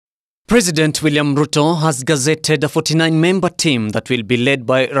President William Ruto has gazetted a 49-member team that will be led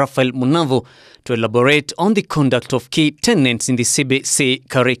by Raphael Munavo to elaborate on the conduct of key tenets in the CBC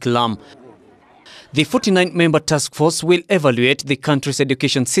curriculum. The 49-member task force will evaluate the country's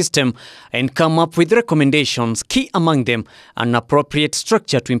education system and come up with recommendations, key among them an appropriate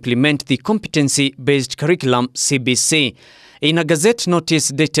structure to implement the Competency-Based curriculum CBC. In a Gazette notice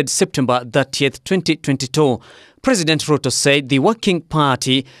dated September 30th, 2022, President Ruto said the Working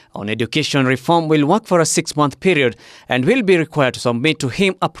Party on Education Reform will work for a 6-month period and will be required to submit to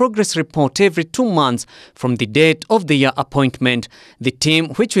him a progress report every 2 months from the date of their appointment. The team,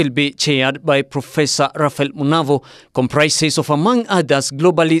 which will be chaired by Professor Raphael Munavo, comprises of, among others,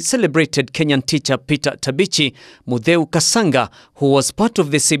 globally celebrated Kenyan teacher Peter Tabichi, Mutheu Kasanga, who was part of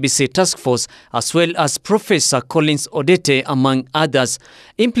the CBC task force, as well as Professor Collins Odete, among others.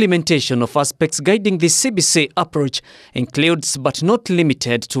 Implementation of aspects guiding the CBC approach includes but not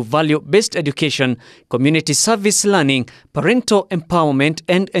limited to value-based education, community service learning, parental empowerment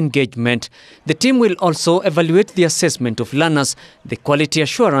and engagement. The team will also evaluate the assessment of learners, the quality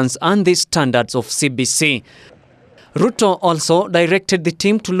assurance and the standards of CBC. Ruto also directed the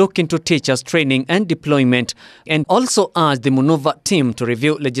team to look into teachers' training and deployment and also asked the Munova team to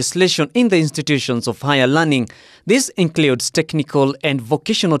review legislation in the institutions of higher learning. This includes technical and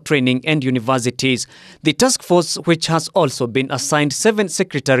vocational training and universities. The task force, which has also been assigned 7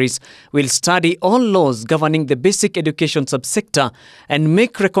 secretaries, will study all laws governing the basic education subsector and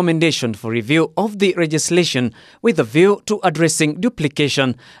make recommendations for review of the legislation with a view to addressing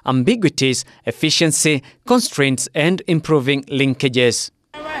duplication, ambiguities, efficiency, constraints, and improving linkages.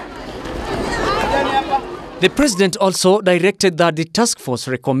 The President also directed that the task force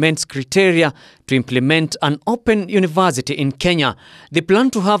recommends criteria to implement an open university in Kenya. The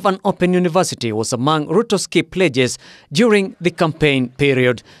plan to have an open university was among Ruto's key pledges during the campaign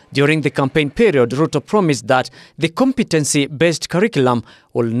period. During the campaign period, Ruto promised that the competency-based curriculum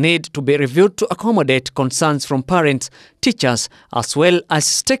will need to be reviewed to accommodate concerns from parents, teachers, as well as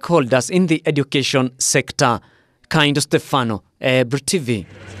stakeholders in the education sector. Kind Stefano, Ebru TV.